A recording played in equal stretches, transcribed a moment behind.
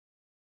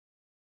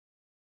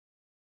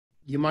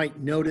You might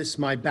notice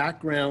my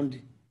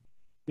background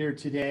here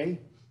today.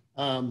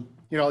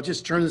 Here, I'll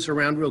just turn this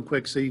around real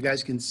quick so you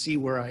guys can see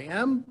where I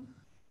am.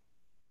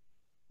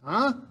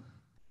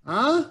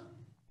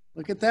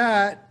 Look at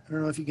that. I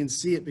don't know if you can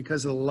see it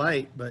because of the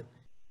light, but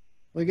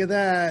look at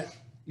that.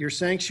 Your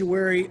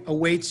sanctuary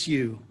awaits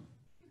you.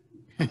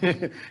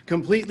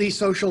 Completely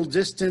social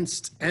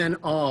distanced and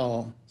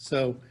all.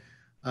 So,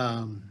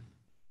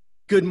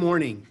 good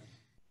morning.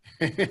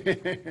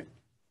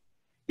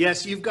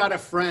 Yes, you've got a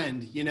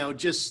friend,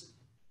 just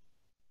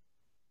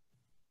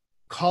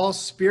call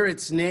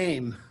Spirit's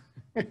name,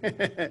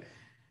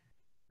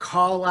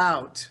 call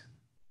out,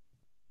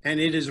 and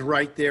it is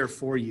right there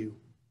for you.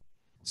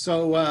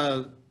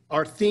 So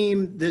our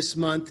theme this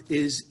month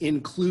is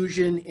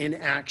Inclusion in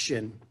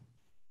Action.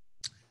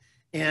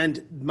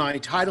 And my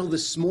title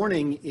this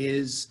morning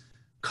is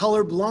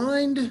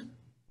Colorblind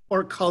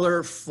or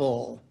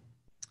Colorful?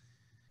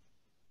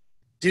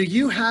 Do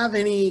you have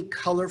any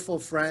colorful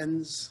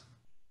friends?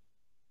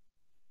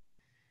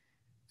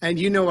 And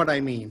you know what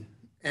I mean.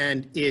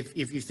 And if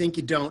you think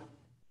you don't,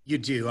 you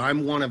do.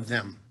 I'm one of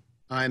them.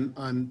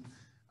 I'm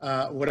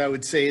what I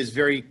would say is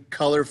very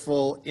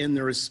colorful in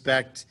the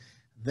respect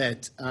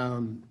that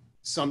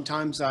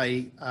sometimes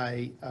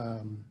I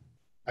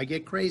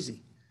get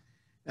crazy.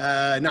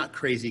 Not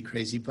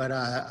crazy, but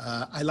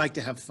I like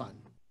to have fun.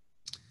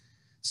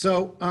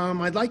 So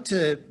I'd like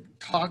to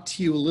talk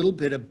to you a little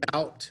bit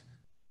about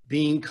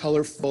being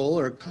colorful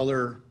or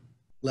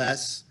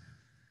colorless.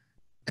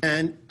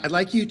 And I'd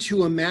like you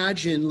to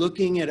imagine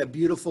looking at a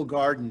beautiful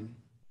garden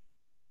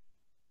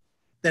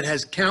that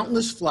has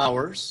countless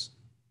flowers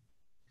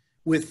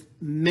with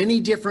many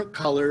different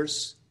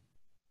colors,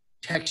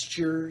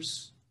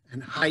 textures,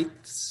 and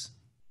heights,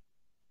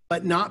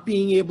 but not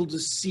being able to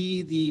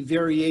see the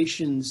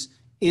variations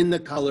in the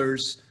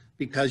colors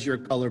because you're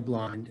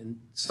colorblind, and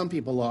some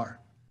people are.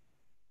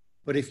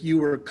 But if you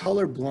were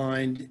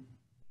colorblind,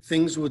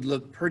 things would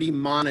look pretty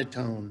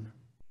monotone.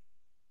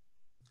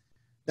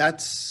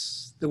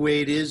 That's the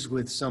way it is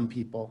with some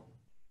people.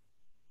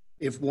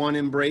 If one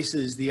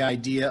embraces the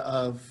idea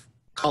of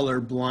color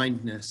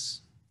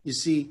blindness, you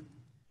see,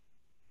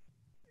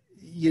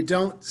 you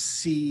don't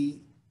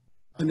see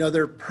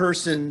another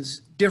person's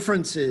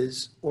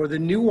differences or the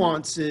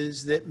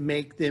nuances that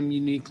make them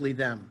uniquely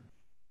them.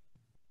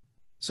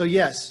 So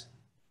yes,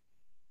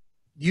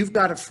 you've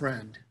got a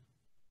friend,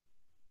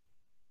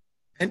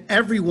 and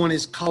everyone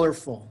is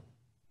colorful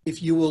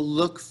if you will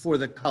look for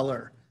the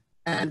color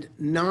and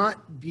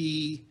not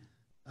be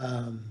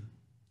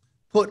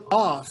put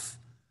off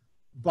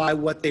by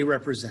what they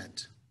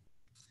represent.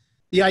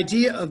 The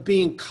idea of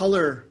being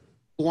color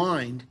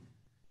blind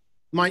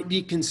might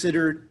be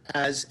considered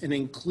as an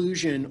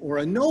inclusion or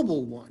a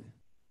noble one,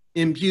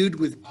 imbued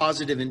with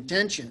positive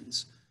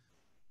intentions.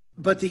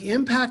 But the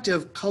impact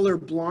of color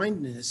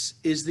blindness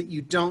is that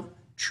you don't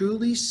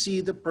truly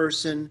see the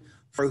person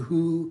for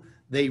who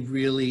they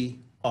really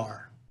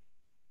are.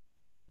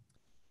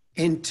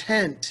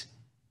 Intent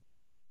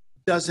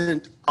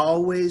doesn't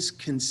always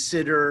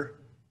consider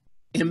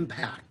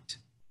impact.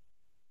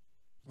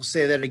 We'll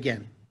say that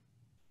again.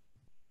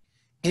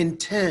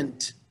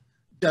 Intent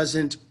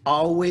doesn't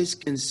always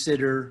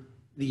consider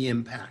the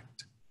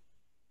impact.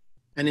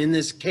 And in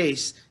this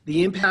case,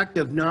 the impact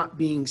of not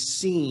being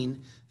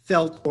seen,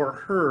 felt, or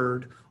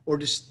heard, or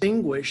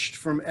distinguished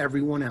from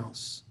everyone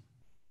else.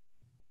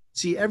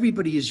 See,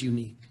 everybody is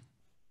unique.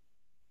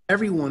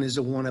 Everyone is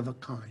a one of a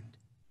kind.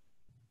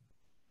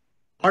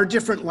 Our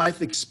different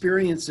life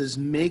experiences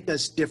make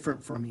us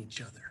different from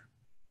each other.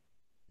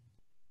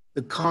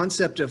 The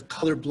concept of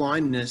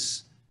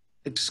colorblindness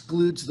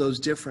excludes those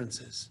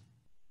differences.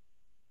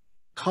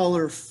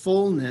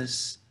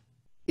 Colorfulness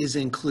is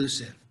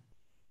inclusive.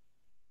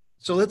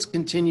 So let's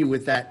continue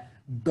with that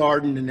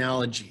garden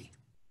analogy.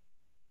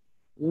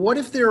 What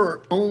if there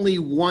are only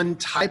one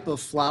type of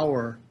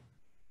flower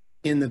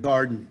in the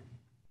garden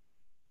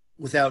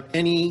without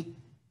any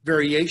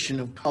variation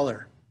of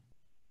color?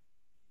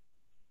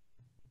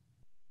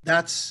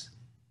 That's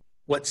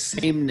what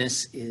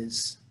sameness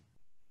is.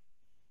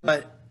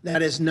 But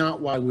that is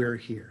not why we're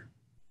here.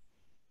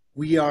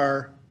 We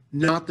are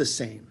not the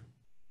same,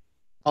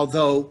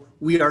 although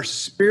we are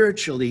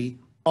spiritually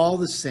all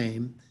the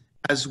same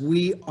as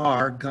we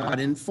are God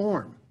in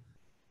form.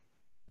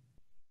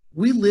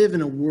 We live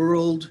in a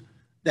world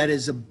that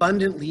is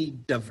abundantly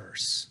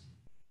diverse,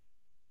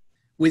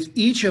 with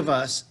each of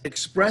us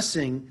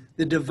expressing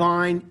the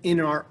divine in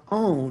our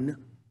own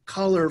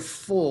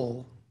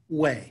colorful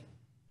way,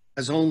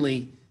 as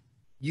only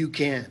you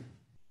can,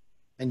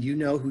 and you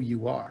know who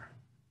you are.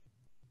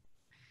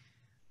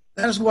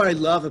 That is what I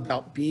love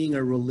about being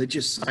a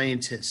religious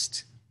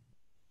scientist.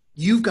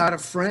 You've got a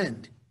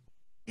friend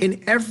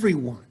in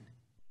everyone,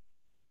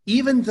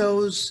 even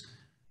those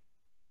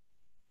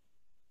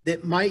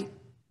that might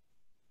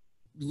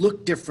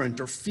look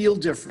different or feel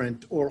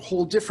different or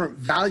hold different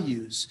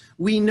values.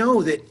 We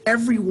know that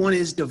everyone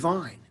is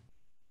divine.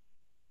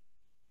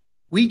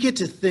 We get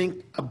to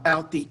think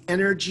about the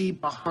energy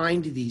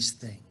behind these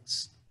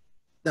things,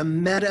 the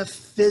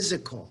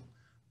metaphysical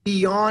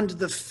beyond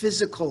the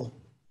physicality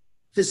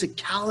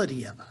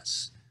of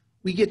us.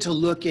 We get to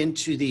look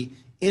into the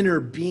inner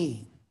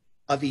being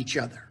of each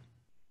other.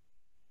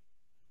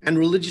 And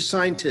religious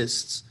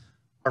scientists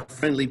are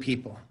friendly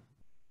people.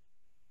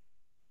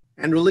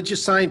 And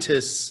religious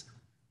scientists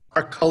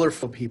are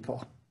colorful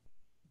people.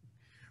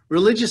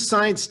 Religious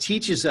science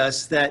teaches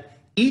us that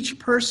each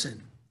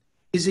person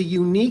is a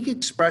unique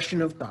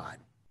expression of God.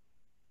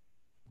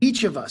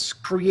 Each of us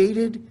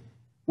created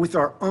with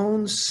our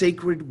own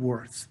sacred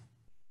worth.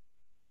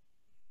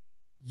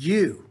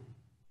 You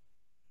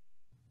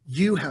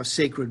have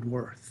sacred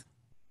worth.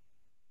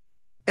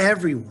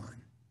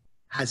 Everyone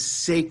has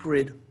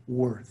sacred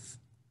worth.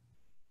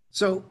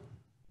 So,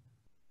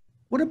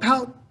 what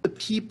about the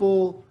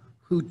people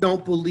who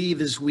don't believe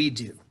as we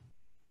do?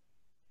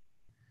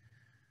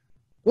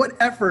 What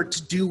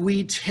efforts do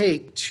we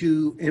take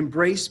to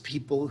embrace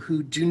people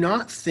who do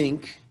not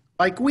think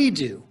like we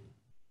do?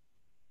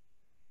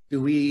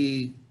 Do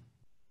we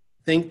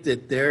think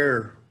that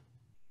they're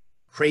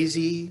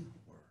crazy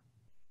or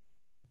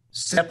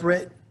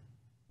separate?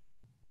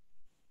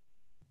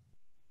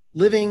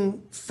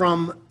 Living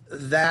from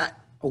that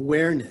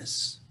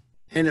awareness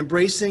and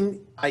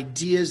embracing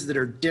ideas that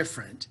are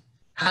different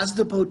has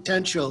the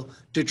potential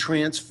to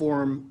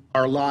transform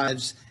our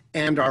lives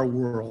and our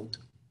world.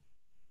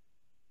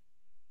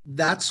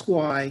 That's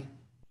why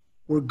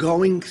we're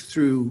going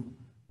through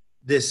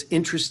this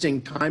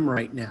interesting time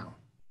right now,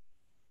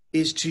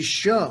 is to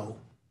show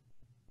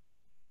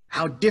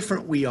how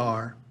different we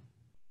are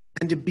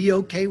and to be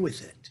okay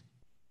with it.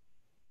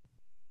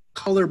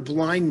 Color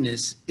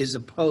blindness is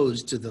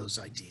opposed to those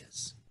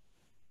ideas.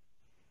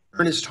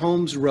 Ernest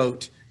Holmes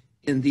wrote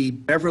in the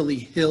Beverly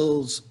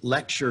Hills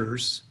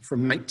Lectures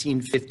from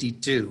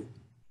 1952,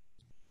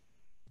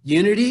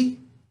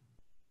 "Unity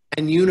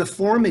and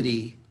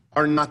uniformity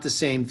are not the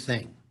same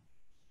thing.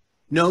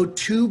 No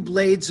two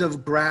blades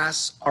of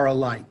grass are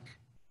alike.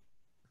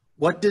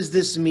 What does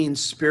this mean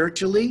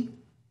spiritually?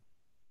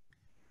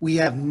 We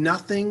have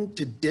nothing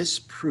to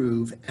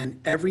disprove and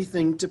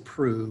everything to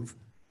prove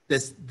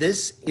that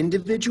this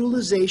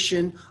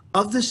individualization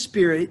of the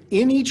Spirit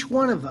in each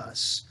one of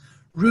us,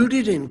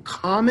 rooted in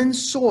common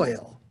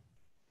soil,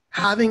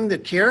 having the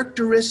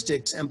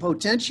characteristics and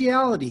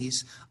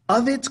potentialities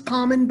of its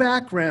common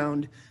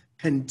background,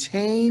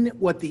 contain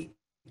what the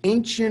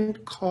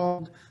ancient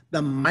called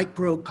the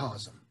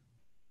microcosm.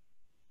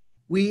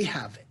 We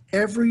have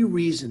every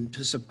reason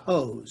to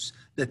suppose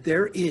that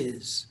there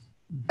is,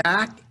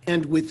 back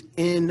and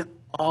within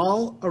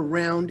all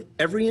around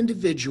every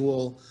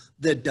individual,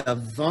 the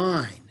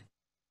divine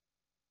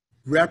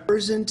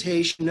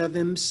representation of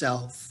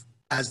himself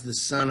as the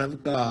Son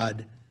of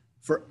God,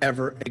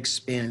 forever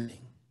expanding.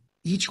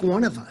 Each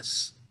one of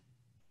us,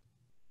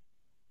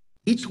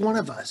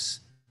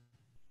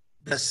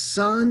 the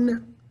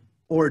son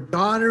or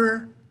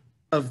daughter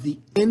of the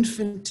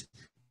infant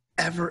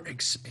ever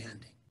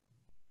expanding.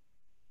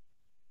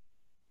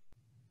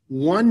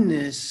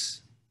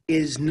 Oneness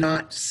is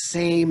not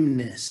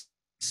sameness.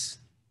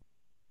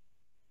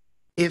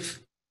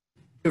 If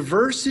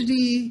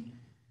diversity,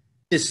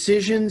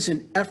 decisions,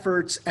 and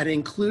efforts at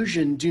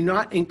inclusion do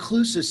not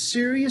include a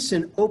serious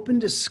and open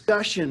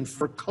discussion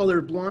for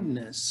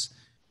colorblindness,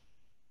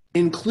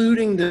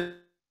 including the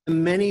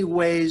many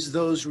ways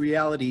those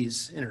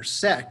realities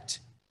intersect,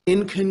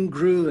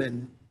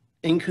 incongruity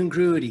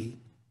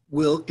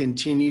will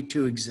continue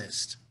to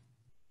exist.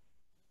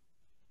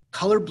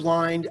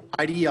 Colorblind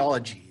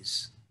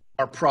ideologies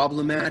are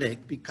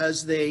problematic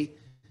because they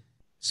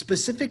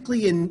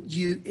specifically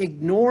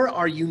ignore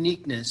our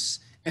uniqueness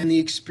and the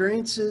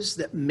experiences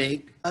that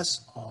make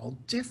us all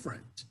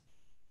different.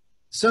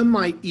 Some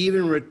might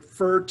even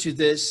refer to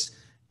this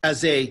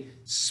as a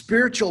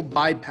spiritual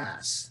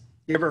bypass.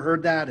 You ever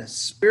heard that? A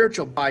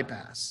spiritual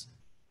bypass.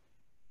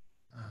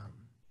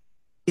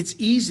 It's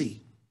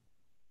easy,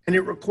 and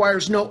it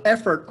requires no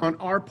effort on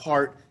our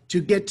part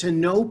to get to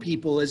know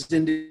people as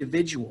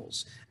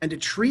individuals and to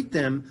treat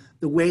them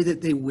the way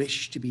that they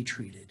wish to be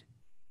treated.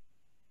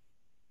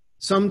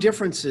 Some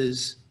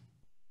differences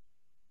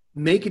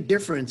make a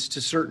difference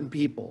to certain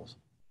people,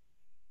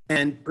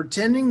 and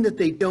pretending that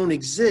they don't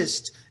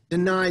exist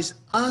denies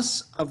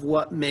us of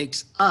what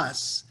makes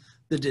us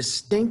the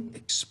distinct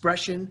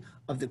expression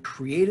of the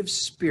creative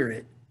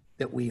spirit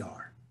that we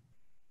are.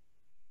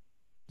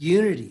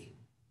 Unity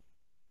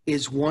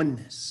is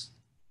oneness,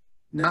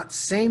 not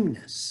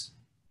sameness.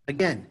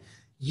 Again,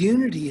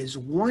 unity is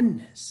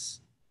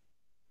oneness,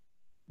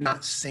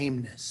 not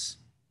sameness.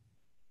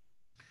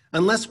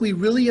 Unless we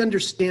really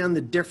understand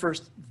the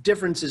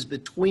differences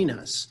between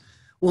us,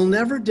 we'll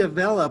never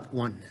develop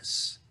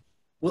oneness.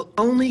 We'll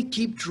only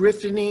keep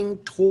drifting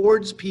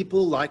towards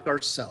people like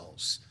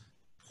ourselves,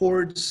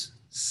 towards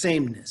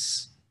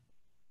sameness.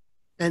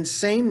 And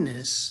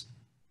sameness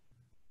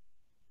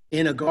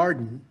in a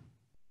garden,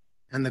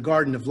 and the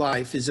garden of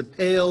life, is a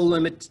pale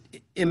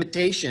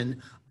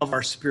imitation of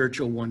our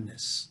spiritual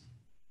oneness.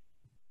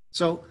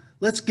 So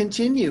let's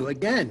continue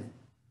again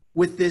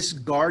with this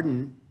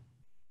garden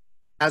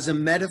as a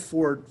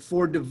metaphor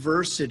for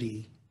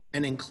diversity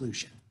and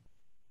inclusion.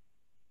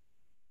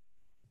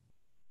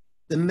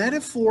 The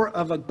metaphor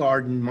of a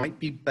garden might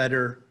be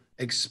better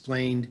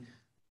explained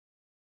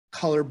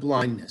color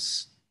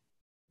blindness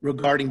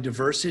regarding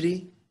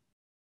diversity,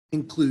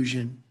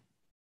 inclusion,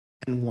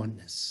 and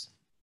oneness.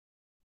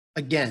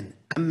 Again,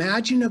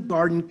 imagine a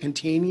garden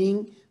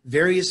containing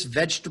various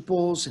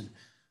vegetables and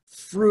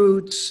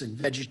fruits and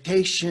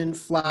vegetation,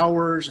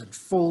 flowers and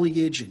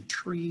foliage and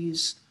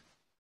trees.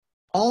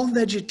 All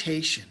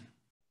vegetation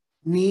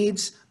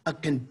needs a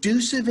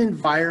conducive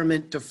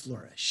environment to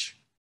flourish.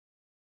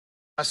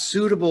 A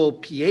suitable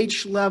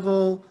pH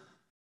level,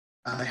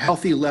 a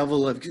healthy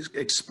level of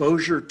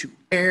exposure to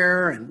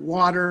air and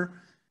water,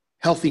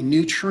 healthy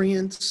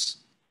nutrients.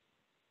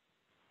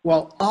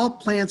 While all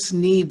plants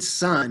need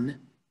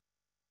sun,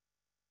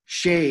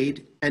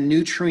 shade, and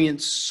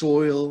nutrients,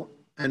 soil,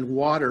 and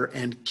water,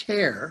 and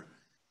care,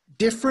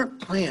 different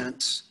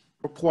plants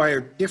require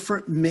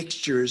different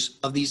mixtures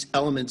of these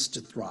elements to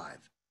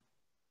thrive.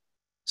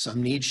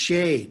 Some need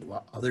shade,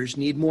 while others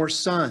need more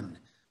sun.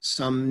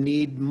 Some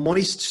need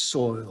moist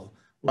soil,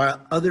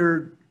 while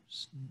others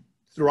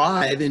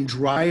thrive in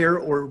drier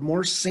or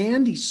more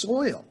sandy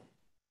soil,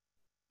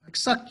 like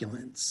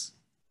succulents.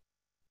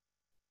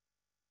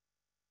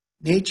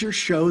 Nature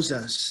shows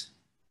us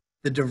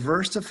the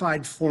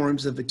diversified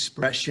forms of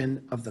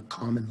expression of the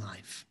common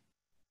life.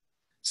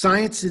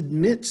 Science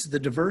admits the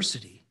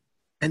diversity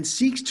and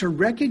seeks to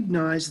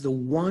recognize the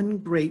one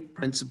great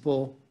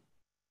principle,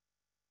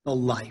 the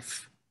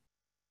life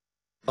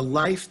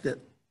that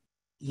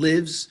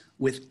lives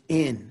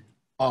within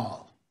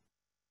all.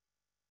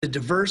 The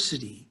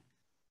diversity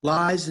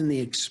lies in the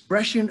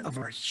expression of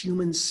our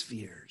human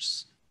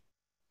spheres.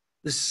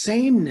 The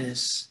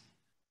sameness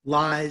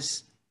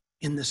lies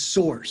in the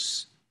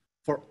source,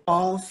 for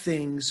all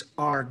things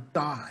are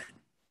God,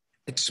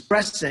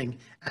 expressing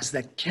as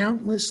the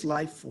countless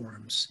life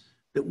forms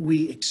that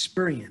we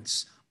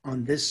experience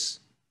on this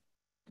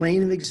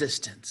plane of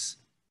existence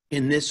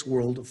in this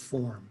world of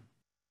form.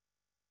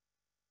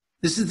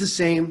 This is the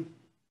same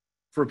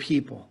for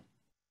people,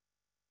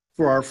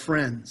 for our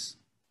friends.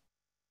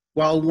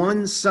 While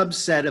one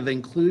subset of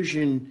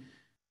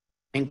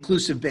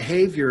inclusive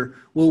behavior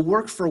will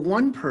work for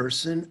one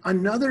person,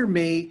 another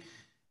may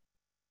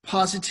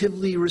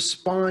positively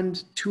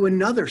respond to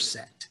another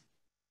set.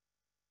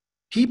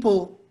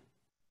 People,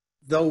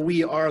 though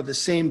we are the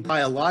same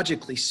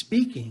biologically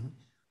speaking,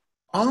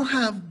 all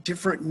have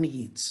different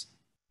needs,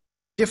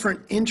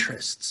 different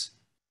interests,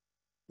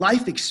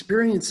 life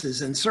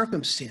experiences and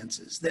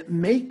circumstances that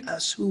make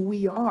us who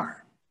we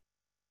are.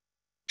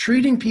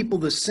 Treating people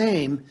the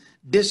same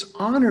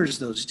dishonors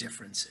those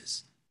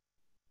differences.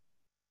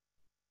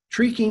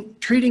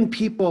 Treating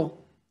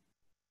people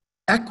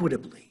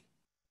equitably,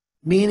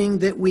 meaning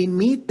that we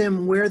meet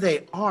them where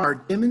they are,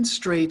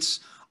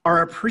 demonstrates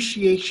our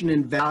appreciation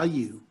and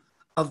value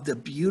of the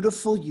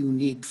beautiful,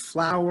 unique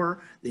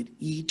flower that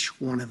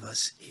each one of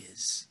us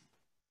is.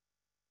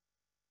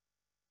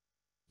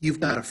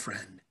 You've got a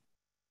friend,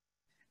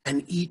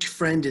 and each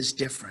friend is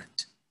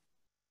different.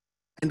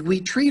 And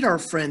we treat our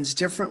friends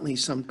differently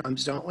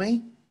sometimes, don't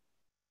we?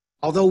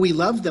 Although we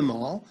love them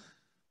all,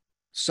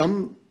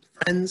 some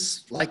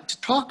friends like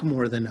to talk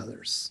more than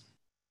others.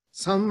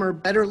 Some are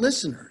better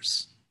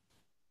listeners.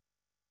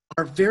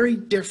 Our very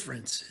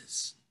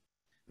differences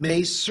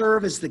may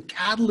serve as the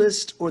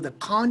catalyst or the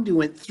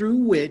conduit through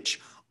which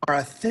our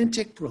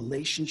authentic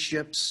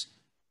relationships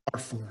are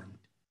formed.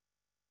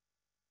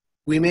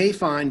 We may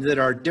find that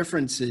our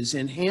differences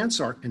enhance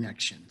our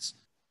connections,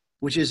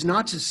 which is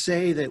not to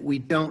say that we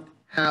don't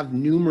have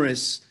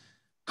numerous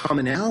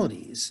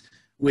commonalities,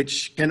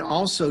 which can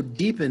also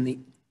deepen the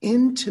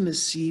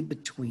intimacy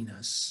between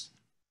us.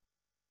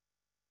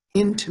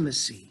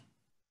 Intimacy.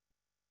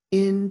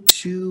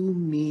 Intimacy.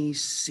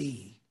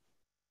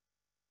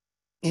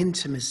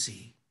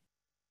 Intimacy.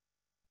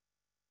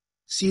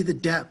 See the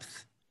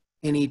depth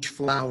in each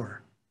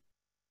flower,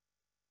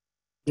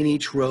 in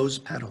each rose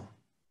petal,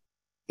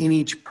 in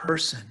each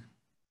person,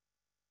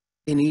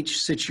 in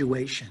each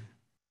situation.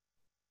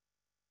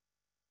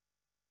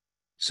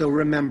 So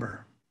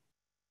remember,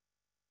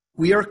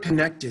 we are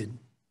connected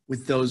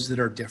with those that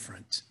are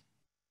different.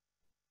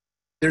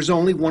 There's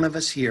only one of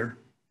us here.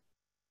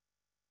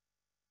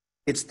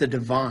 It's the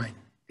divine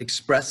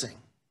expressing.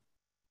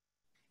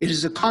 It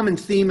is a common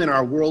theme in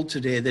our world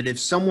today that if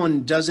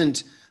someone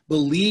doesn't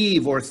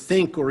believe or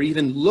think or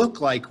even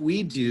look like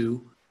we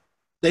do,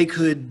 they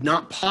could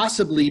not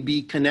possibly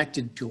be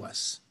connected to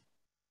us.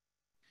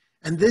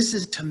 And this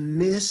is to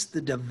miss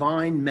the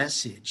divine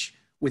message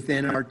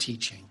within our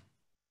teaching.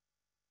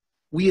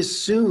 We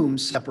assume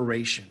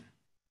separation,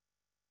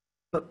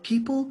 but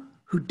people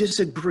who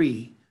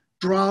disagree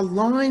draw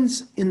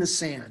lines in the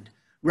sand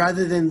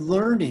rather than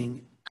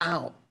learning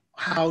out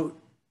how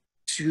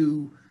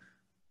to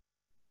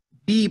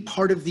be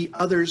part of the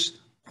other's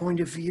point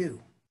of view.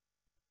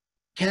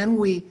 Can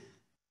we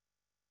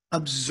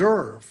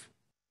observe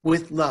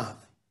with love?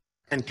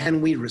 And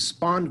can we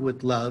respond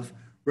with love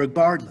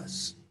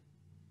regardless?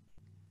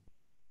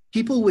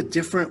 People with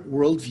different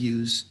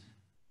worldviews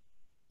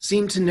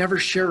seem to never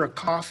share a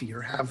coffee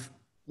or have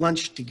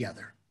lunch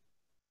together.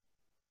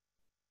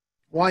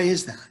 Why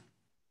is that?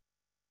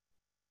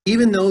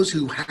 Even those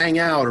who hang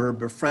out or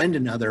befriend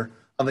another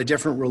of a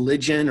different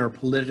religion or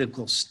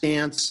political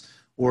stance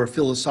or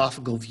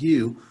philosophical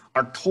view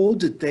are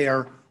told that they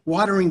are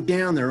watering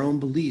down their own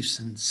beliefs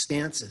and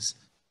stances.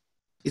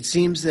 It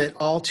seems that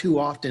all too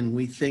often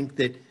we think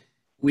that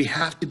we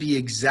have to be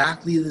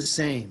exactly the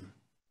same,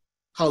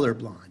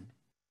 colorblind,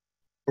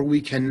 or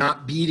we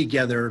cannot be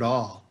together at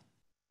all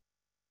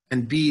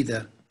and be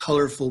the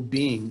colorful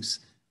beings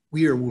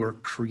we were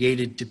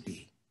created to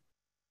be.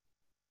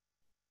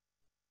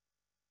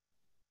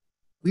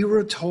 We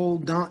were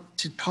told not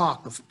to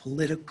talk of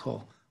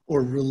political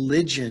or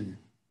religion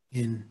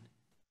in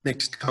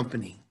mixed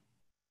company.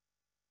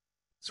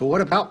 So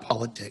what about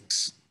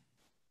politics?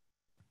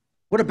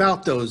 What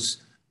about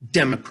those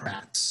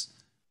Democrats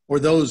or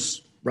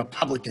those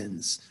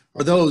Republicans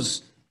or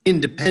those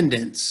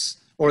independents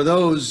or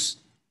those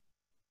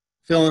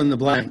fill in the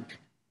blank?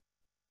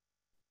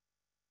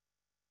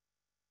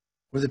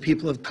 Or the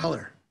people of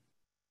color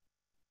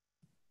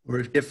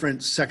or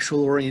different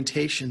sexual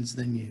orientations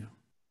than you?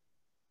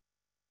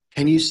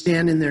 Can you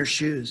stand in their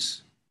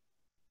shoes?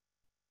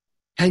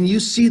 Can you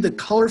see the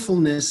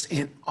colorfulness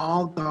in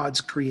all God's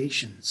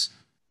creations?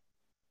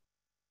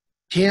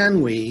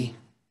 Can we,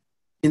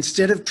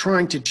 instead of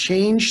trying to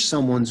change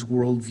someone's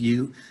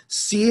worldview,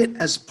 see it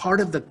as part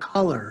of the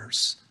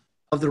colors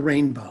of the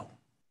rainbow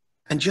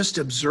and just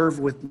observe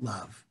with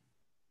love?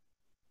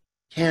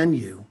 Can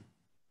you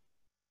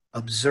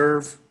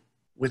observe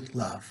with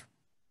love?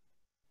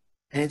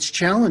 And it's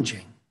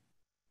challenging.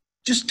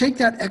 Just take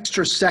that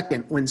extra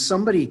second when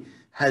somebody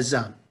has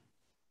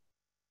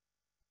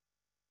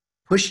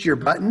pushed your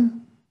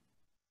button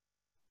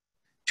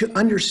to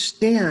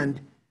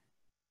understand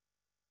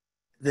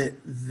that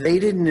they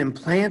didn't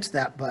implant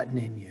that button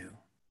in you.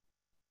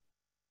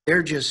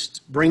 They're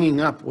just bringing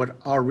up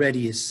what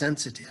already is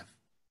sensitive.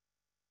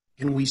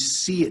 And we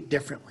see it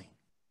differently.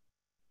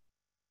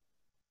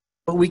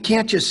 But we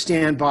can't just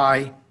stand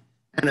by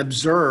and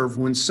observe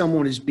when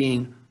someone is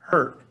being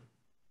hurt,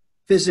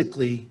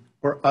 physically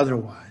or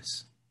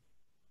otherwise.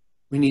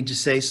 We need to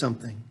say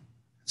something.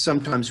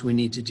 Sometimes we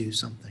need to do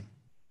something.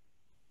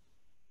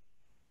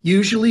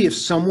 Usually, if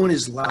someone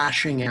is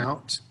lashing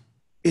out,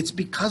 it's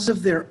because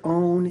of their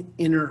own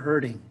inner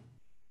hurting.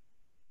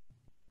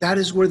 That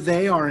is where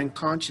they are in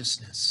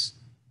consciousness.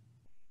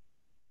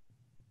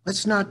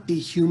 Let's not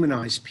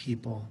dehumanize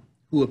people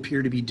who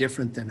appear to be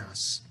different than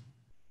us.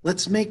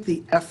 Let's make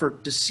the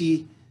effort to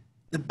see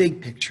the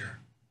big picture.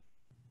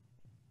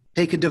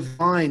 Take a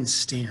divine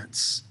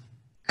stance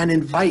and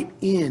invite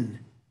in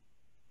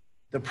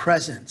the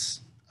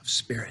presence of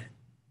Spirit.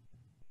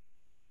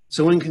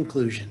 So in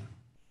conclusion,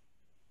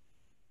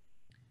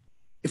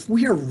 if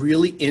we are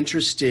really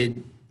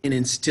interested in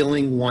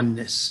instilling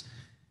oneness,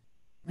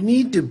 we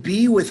need to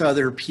be with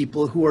other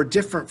people who are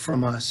different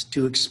from us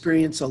to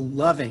experience a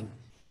loving,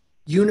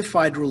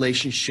 unified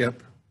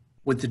relationship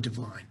with the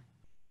divine.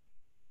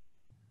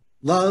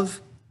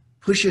 Love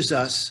pushes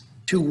us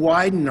to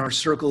widen our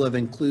circle of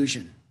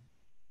inclusion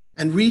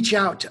and reach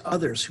out to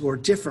others who are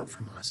different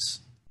from us.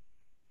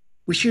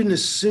 We shouldn't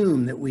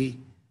assume that we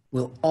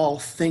will all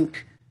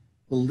think,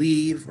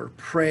 believe, or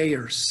pray,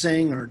 or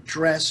sing, or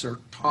dress, or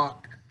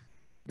talk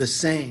the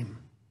same,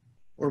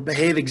 or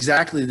behave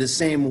exactly the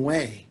same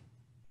way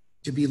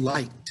to be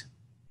liked.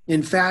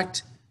 In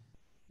fact,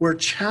 we're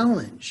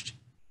challenged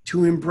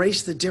to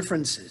embrace the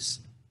differences,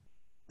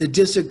 the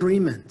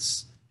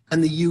disagreements,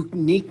 and the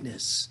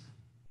uniqueness.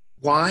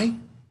 Why?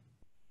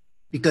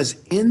 Because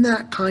in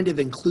that kind of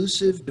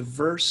inclusive,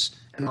 diverse,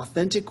 and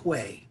authentic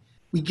way,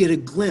 we get a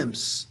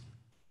glimpse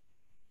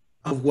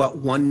of what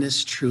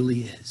oneness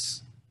truly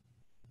is.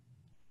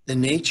 The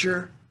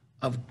nature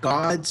of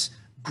God's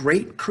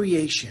great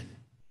creation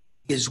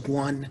is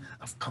one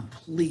of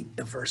complete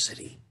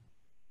diversity.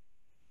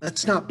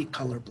 Let's not be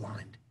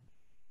colorblind.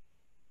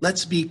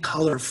 Let's be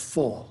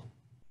colorful,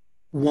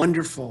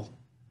 wonderful,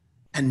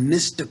 and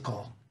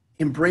mystical,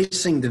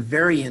 embracing the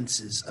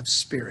variances of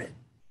spirit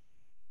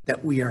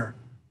that we are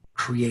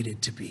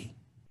created to be.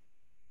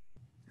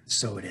 And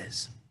so it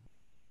is.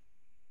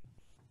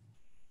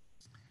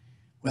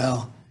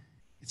 Well,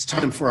 it's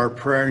time for our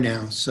prayer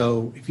now.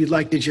 So if you'd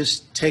like to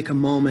just take a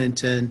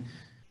moment and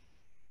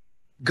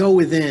go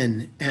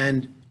within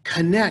and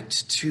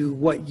connect to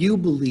what you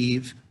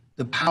believe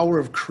the power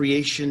of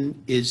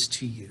creation is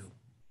to you.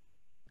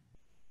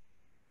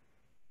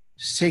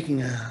 Just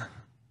taking a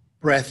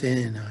breath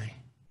in, I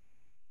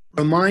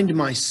remind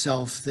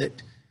myself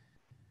that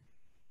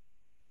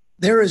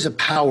there is a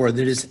power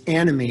that is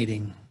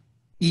animating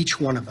each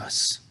one of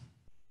us.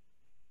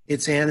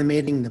 It's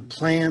animating the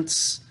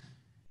plants,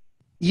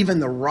 even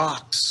the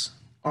rocks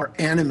are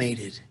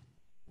animated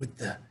with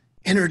the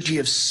energy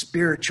of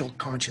spiritual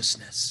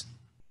consciousness.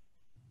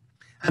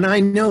 And I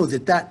know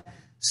that that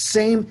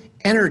same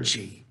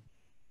energy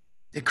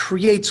that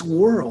creates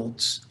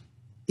worlds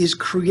is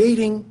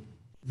creating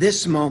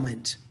this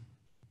moment.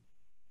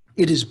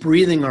 It is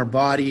breathing our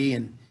body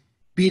and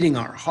beating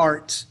our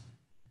heart,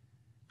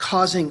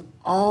 causing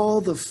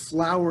all the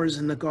flowers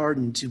in the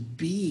garden to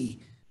be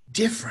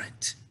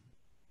different.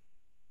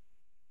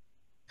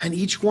 And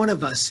each one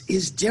of us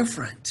is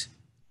different,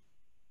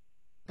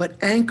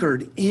 but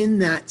anchored in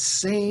that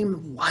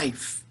same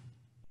life.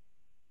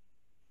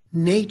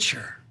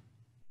 Nature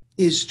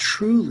is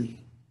truly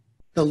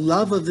the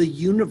love of the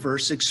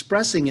universe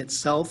expressing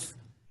itself,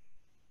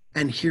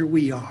 and here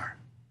we are,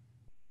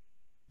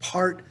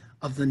 part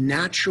of the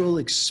natural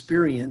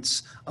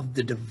experience of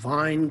the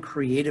divine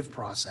creative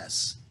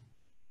process.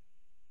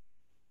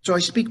 So I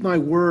speak my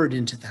word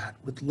into that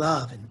with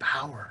love and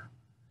power.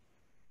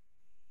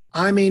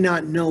 I may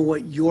not know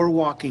what you're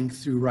walking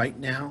through right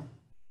now,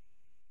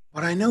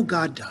 but I know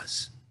God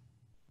does.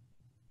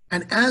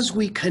 And as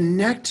we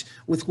connect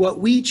with what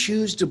we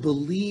choose to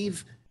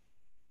believe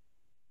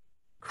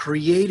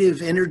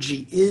creative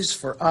energy is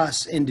for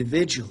us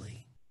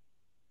individually,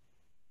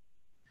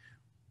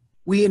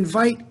 we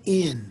invite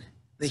in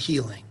the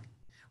healing.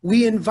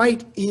 We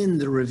invite in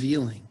the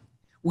revealing.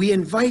 We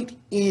invite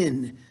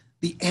in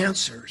the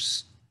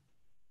answers,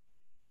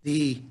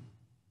 the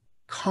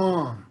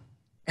calm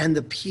and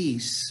the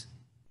peace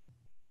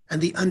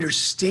and the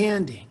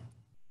understanding.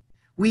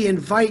 We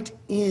invite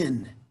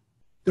in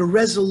the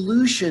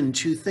resolution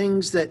to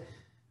things that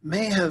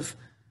may have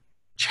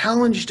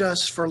challenged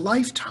us for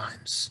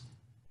lifetimes.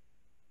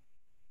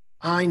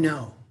 I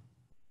know,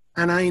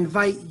 and I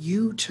invite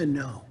you to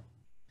know,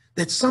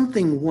 that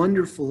something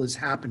wonderful is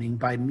happening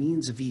by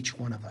means of each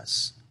one of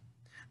us.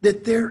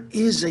 That there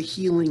is a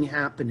healing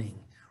happening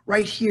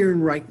right here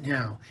and right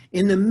now,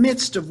 in the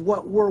midst of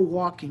what we're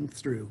walking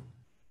through,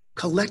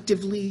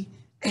 collectively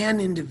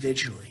and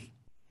individually.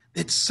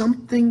 That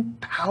something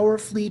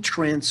powerfully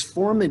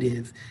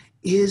transformative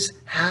is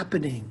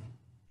happening.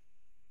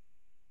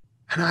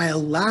 And I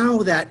allow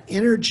that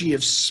energy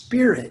of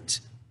spirit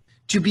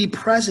to be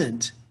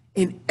present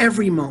in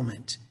every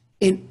moment,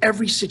 in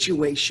every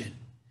situation,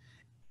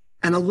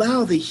 and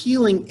allow the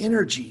healing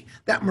energy,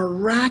 that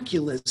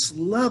miraculous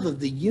love of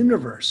the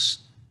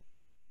universe,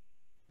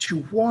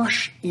 to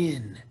wash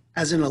in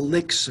as an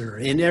elixir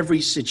in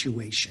every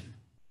situation.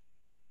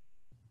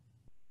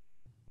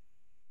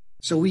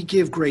 So we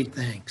give great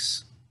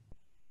thanks.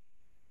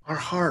 Our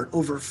heart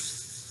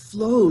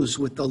overflows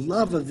with the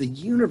love of the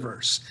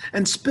universe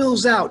and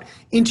spills out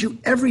into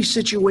every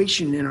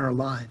situation in our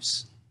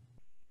lives,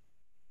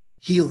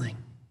 healing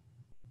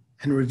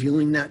and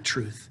revealing that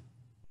truth.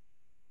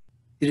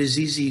 It is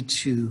easy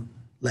to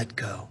let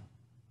go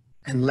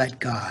and let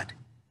God.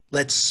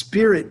 Let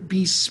spirit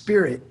be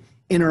spirit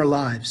in our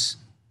lives.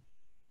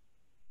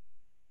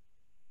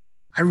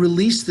 I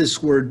release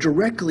this word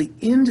directly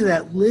into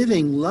that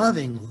living,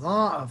 loving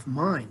law of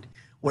mind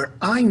where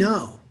I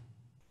know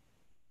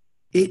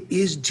it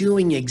is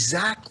doing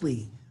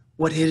exactly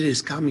what it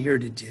has come here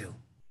to do,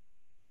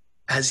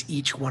 as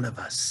each one of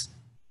us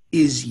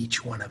is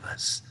each one of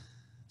us.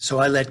 So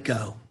I let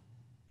go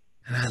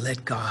and I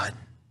let God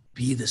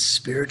be the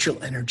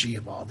spiritual energy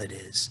of all that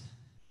is,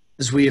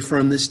 as we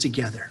affirm this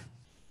together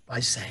by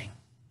saying,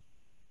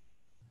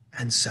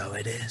 and so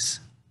it is.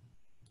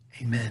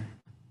 Amen.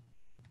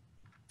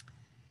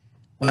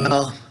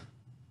 Well,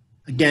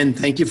 again,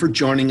 thank you for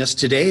joining us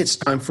today. It's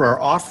time for our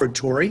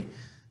offertory.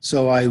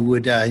 So I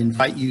would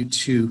invite you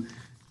to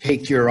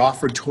take your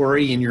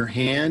offertory in your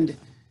hand,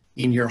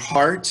 in your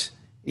heart,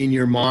 in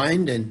your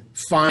mind, and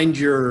find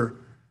your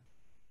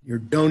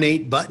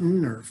donate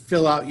button or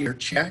fill out your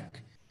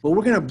check. But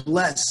we're going to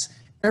bless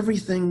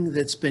everything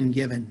that's been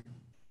given,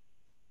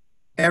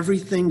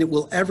 everything that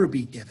will ever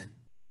be given,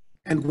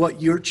 and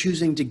what you're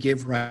choosing to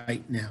give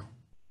right now.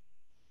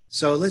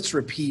 So let's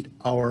repeat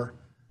our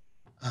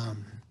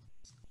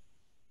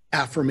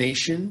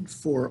affirmation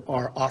for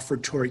our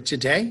offertory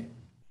today.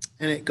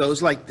 And it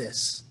goes like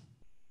this.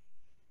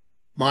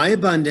 My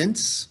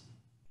abundance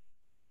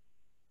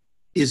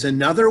is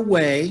another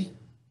way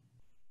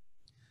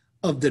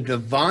of the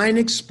divine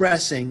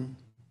expressing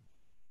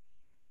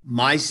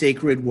my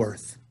sacred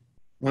worth.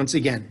 Once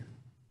again,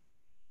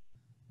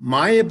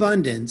 my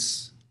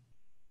abundance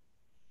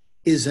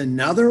is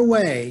another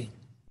way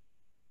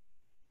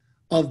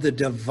of the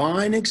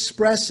divine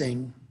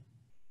expressing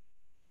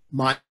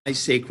my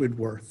sacred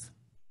worth.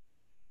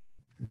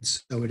 And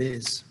so it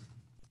is.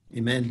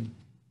 Amen.